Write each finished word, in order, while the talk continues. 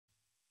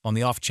On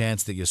the off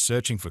chance that you're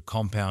searching for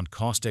compound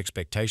cost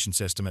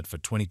expectations estimate for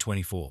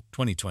 2024,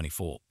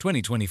 2024,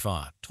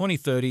 2025,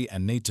 2030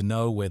 and need to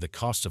know where the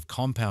cost of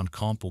compound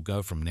comp will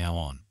go from now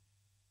on,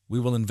 we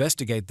will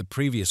investigate the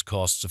previous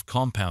costs of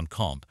compound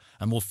comp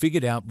and we'll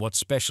figure out what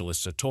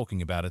specialists are talking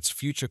about its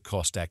future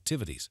cost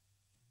activities.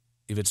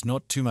 If it's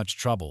not too much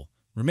trouble,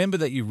 remember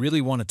that you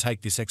really want to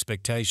take this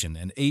expectation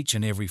and each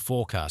and every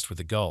forecast with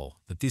the goal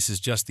that this is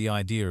just the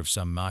idea of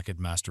some market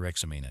master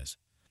examiners.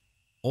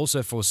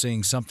 Also,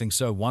 foreseeing something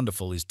so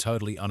wonderful is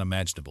totally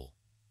unimaginable.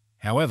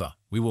 However,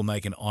 we will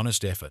make an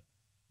honest effort.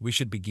 We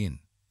should begin.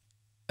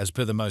 As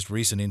per the most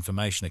recent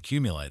information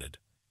accumulated,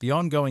 the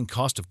ongoing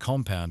cost of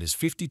compound is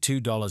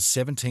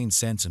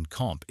 $52.17 and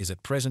comp is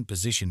at present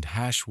positioned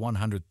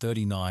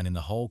 #139 in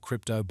the whole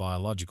crypto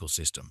biological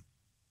system.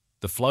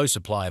 The flow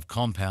supply of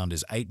compound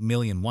is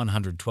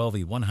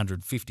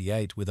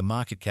 8,112,158 with a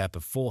market cap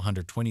of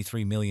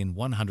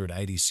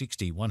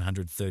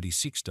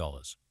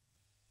 $423,180,136.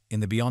 In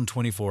the beyond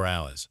 24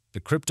 hours, the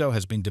crypto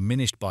has been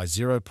diminished by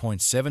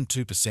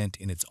 0.72%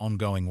 in its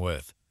ongoing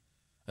worth.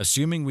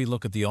 Assuming we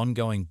look at the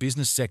ongoing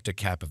business sector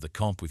cap of the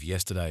comp with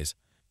yesterday's,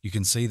 you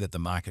can see that the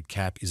market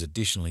cap is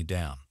additionally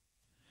down.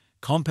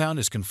 Compound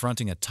is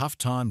confronting a tough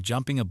time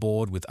jumping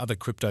aboard with other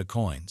crypto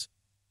coins.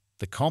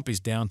 The comp is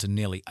down to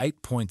nearly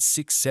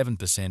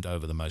 8.67%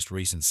 over the most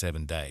recent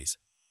 7 days.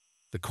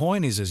 The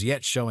coin is as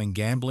yet showing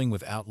gambling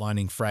with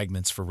outlining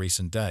fragments for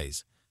recent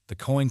days. The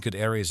coin could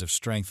areas of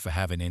strength for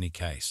have in any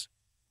case.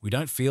 We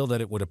don't feel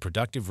that it would a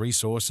productive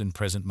resource in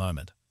present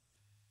moment.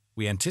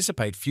 We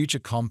anticipate future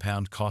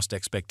compound cost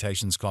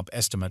expectations comp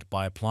estimate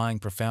by applying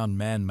profound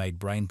man-made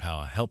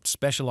brainpower helped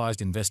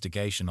specialized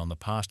investigation on the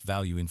past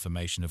value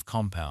information of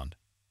compound.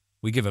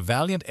 We give a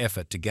valiant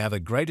effort to gather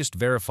greatest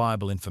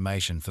verifiable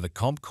information for the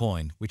comp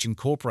coin which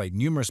incorporate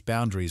numerous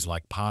boundaries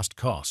like past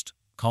cost,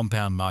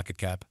 compound market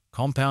cap,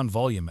 compound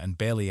volume and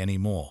barely any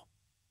more.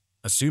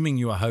 Assuming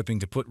you are hoping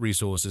to put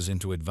resources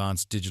into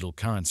advanced digital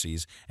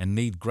currencies and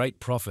need great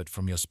profit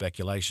from your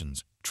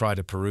speculations, try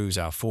to peruse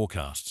our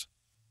forecasts.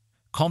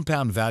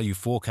 Compound Value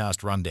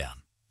Forecast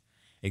Rundown.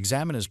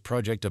 Examiners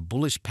project a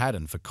bullish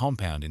pattern for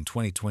compound in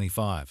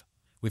 2025,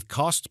 with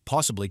costs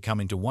possibly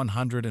coming to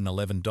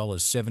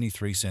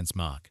 $111.73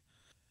 mark.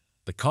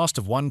 The cost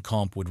of one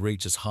comp would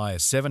reach as high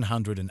as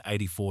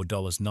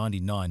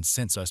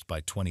 $784.99 by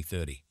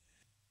 2030.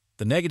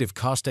 The negative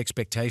cost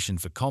expectation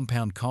for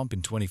compound comp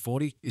in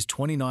 2040 is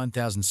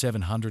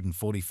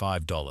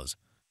 $29,745,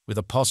 with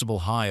a possible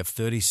high of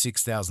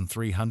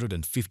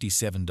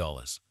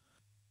 $36,357.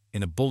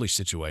 In a bullish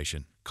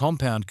situation,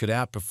 compound could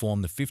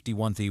outperform the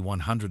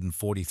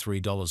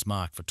 $51,143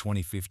 mark for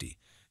 2050,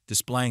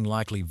 displaying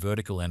likely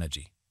vertical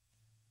energy.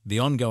 The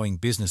ongoing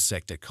business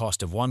sector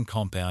cost of one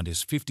compound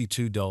is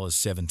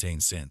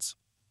 $52.17.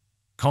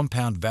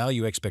 Compound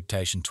Value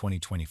Expectation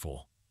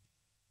 2024.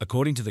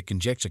 According to the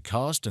conjecture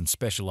cost and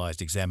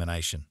specialized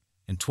examination,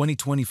 in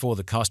 2024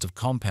 the cost of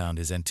compound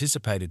is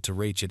anticipated to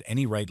reach at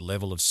any rate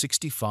level of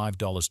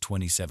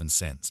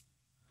 $65.27.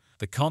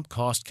 The comp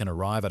cost can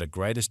arrive at a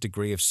greatest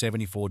degree of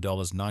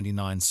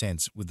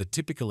 $74.99 with the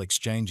typical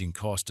exchanging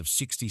cost of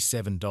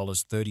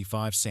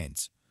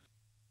 $67.35.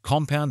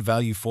 Compound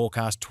Value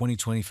Forecast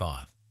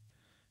 2025.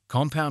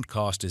 Compound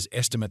cost is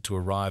estimate to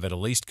arrive at a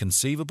least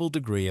conceivable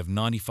degree of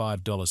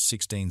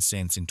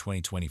 $95.16 in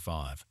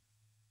 2025.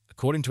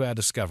 According to our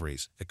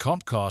discoveries, the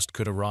comp cost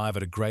could arrive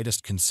at a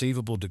greatest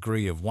conceivable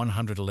degree of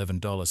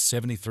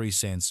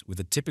 $111.73 with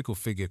a typical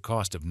figure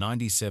cost of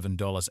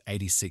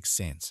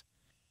 $97.86.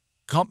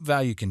 Comp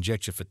Value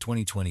Conjecture for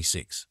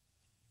 2026.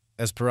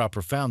 As per our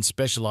profound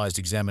specialized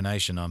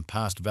examination on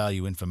past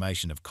value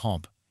information of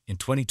comp, in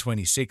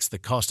 2026 the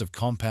cost of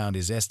compound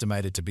is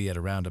estimated to be at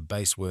around a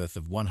base worth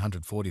of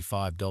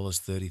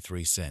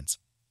 $145.33.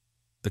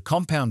 The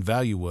compound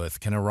value worth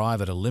can arrive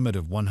at a limit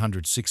of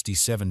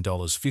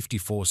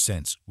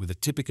 $167.54 with a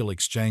typical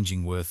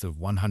exchanging worth of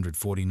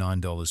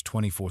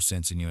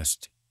 $149.24 in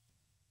USD.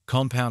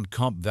 Compound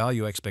Comp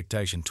Value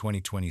Expectation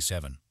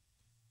 2027.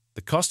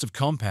 The cost of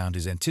compound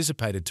is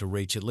anticipated to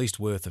reach at least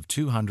worth of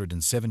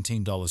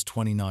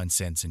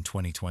 $217.29 in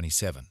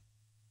 2027.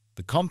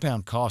 The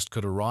compound cost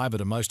could arrive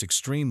at a most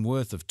extreme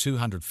worth of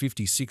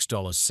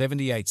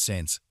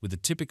 $256.78 with a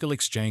typical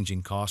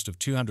exchanging cost of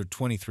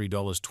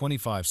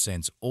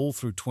 $223.25 all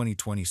through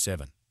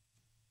 2027.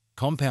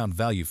 Compound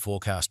Value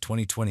Forecast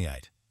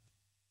 2028.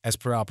 As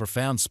per our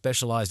profound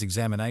specialized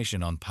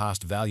examination on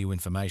past value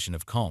information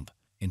of comp,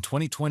 in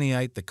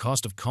 2028 the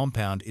cost of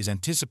compound is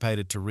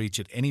anticipated to reach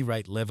at any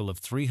rate level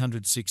of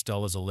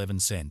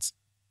 $306.11.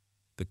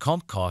 The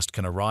comp cost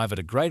can arrive at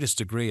a greatest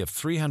degree of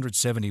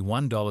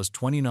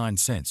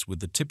 $371.29 with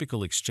the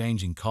typical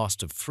exchanging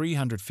cost of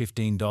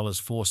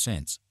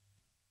 $315.04.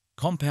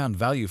 Compound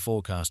Value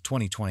Forecast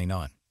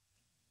 2029.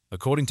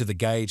 According to the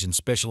gauge and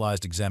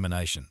specialized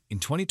examination, in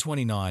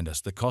 2029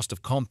 the cost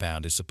of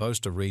compound is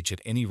supposed to reach at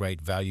any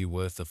rate value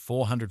worth of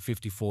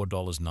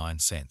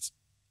 $454.09.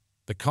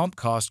 The comp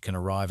cost can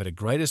arrive at a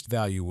greatest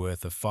value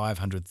worth of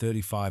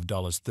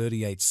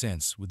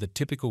 $535.38 with a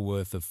typical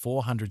worth of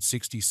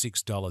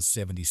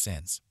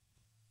 $466.70.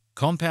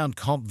 Compound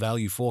Comp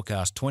Value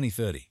Forecast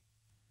 2030.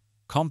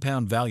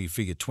 Compound Value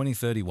Figure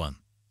 2031.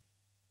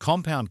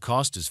 Compound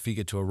cost is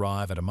figured to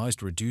arrive at a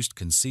most reduced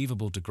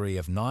conceivable degree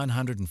of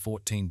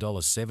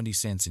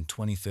 $914.70 in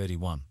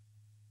 2031.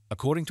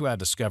 According to our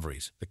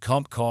discoveries, the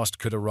comp cost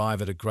could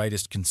arrive at a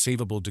greatest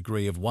conceivable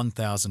degree of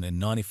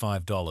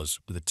 $1,095,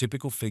 with a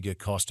typical figure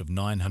cost of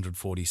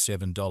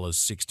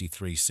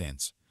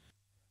 $947.63.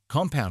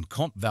 Compound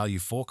Comp Value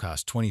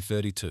Forecast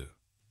 2032.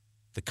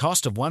 The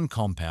cost of one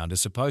compound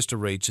is supposed to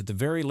reach at the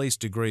very least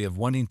degree of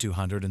 $1 in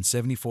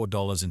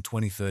 $274 in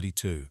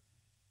 2032.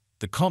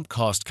 The comp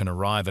cost can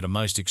arrive at a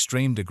most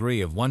extreme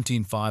degree of $1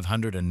 in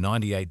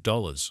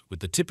 $598,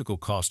 with the typical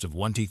cost of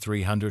 $1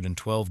 in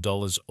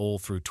 $312 all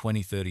through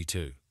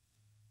 2032.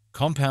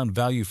 Compound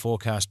Value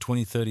Forecast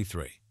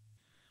 2033.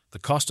 The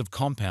cost of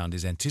compound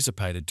is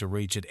anticipated to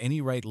reach at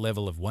any rate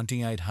level of $1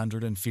 in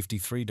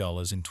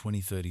 $853 in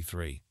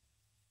 2033.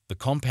 The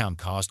compound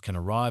cost can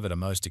arrive at a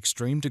most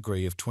extreme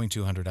degree of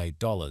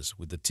 $208,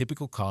 with the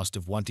typical cost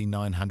of $1 in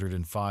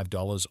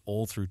 $905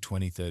 all through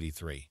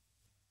 2033.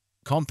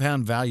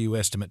 Compound Value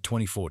Estimate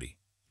 2040.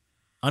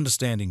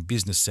 Understanding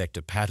business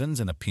sector patterns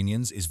and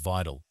opinions is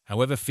vital.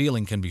 However,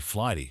 feeling can be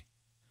flighty.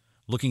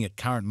 Looking at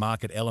current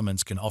market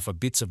elements can offer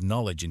bits of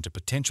knowledge into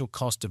potential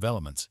cost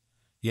developments,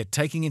 yet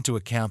taking into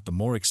account the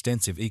more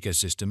extensive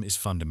ecosystem is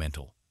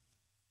fundamental.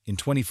 In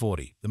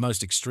 2040, the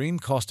most extreme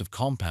cost of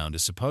compound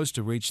is supposed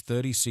to reach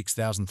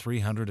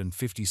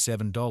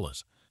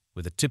 $36,357,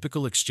 with a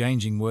typical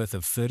exchanging worth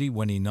of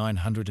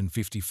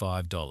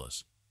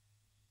 $30,955.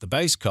 The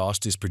base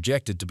cost is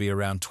projected to be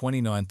around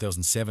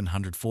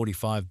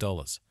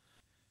 $29,745.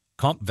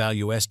 Comp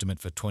Value Estimate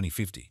for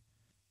 2050.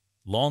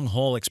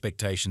 Long-haul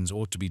expectations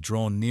ought to be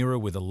drawn nearer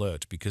with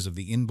alert because of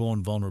the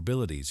inborn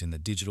vulnerabilities in the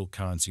digital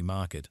currency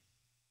market.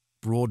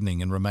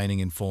 Broadening and remaining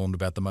informed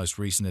about the most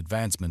recent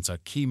advancements are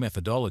key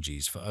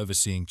methodologies for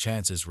overseeing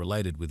chances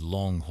related with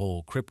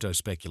long-haul crypto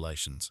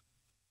speculations.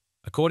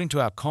 According to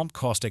our comp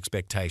cost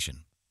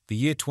expectation, the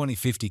year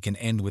 2050 can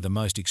end with a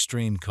most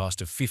extreme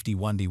cost of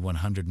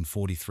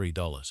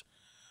 $51,143,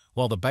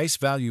 while the base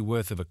value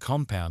worth of a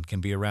compound can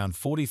be around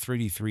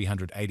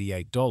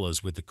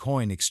 $43,388, with the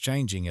coin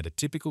exchanging at a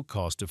typical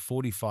cost of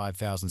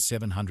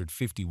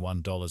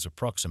 $45,751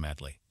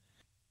 approximately.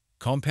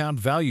 Compound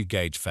Value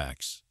Gauge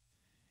Facts.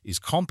 Is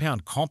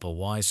compound comp a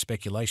wise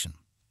speculation?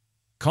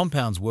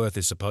 Compound's worth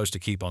is supposed to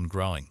keep on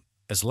growing,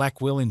 as lack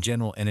will in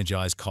general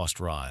energize cost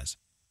rise.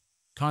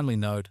 Kindly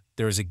note,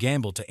 there is a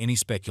gamble to any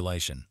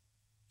speculation.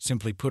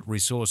 Simply put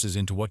resources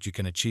into what you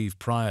can achieve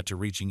prior to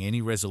reaching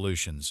any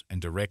resolutions and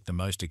direct the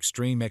most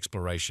extreme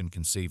exploration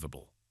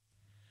conceivable.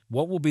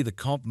 What will be the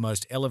comp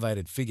most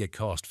elevated figure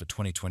cost for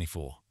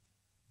 2024?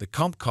 The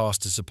comp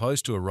cost is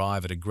supposed to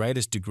arrive at a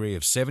greatest degree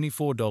of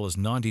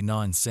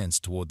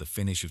 $74.99 toward the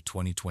finish of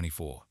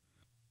 2024.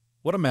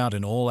 What amount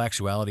in all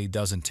actuality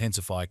does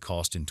intensify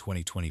cost in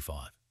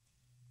 2025?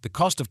 The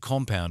cost of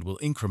compound will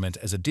increment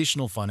as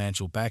additional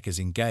financial backers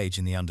engage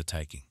in the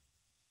undertaking.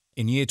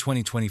 In year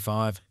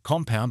 2025,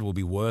 compound will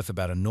be worth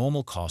about a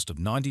normal cost of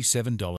 $97.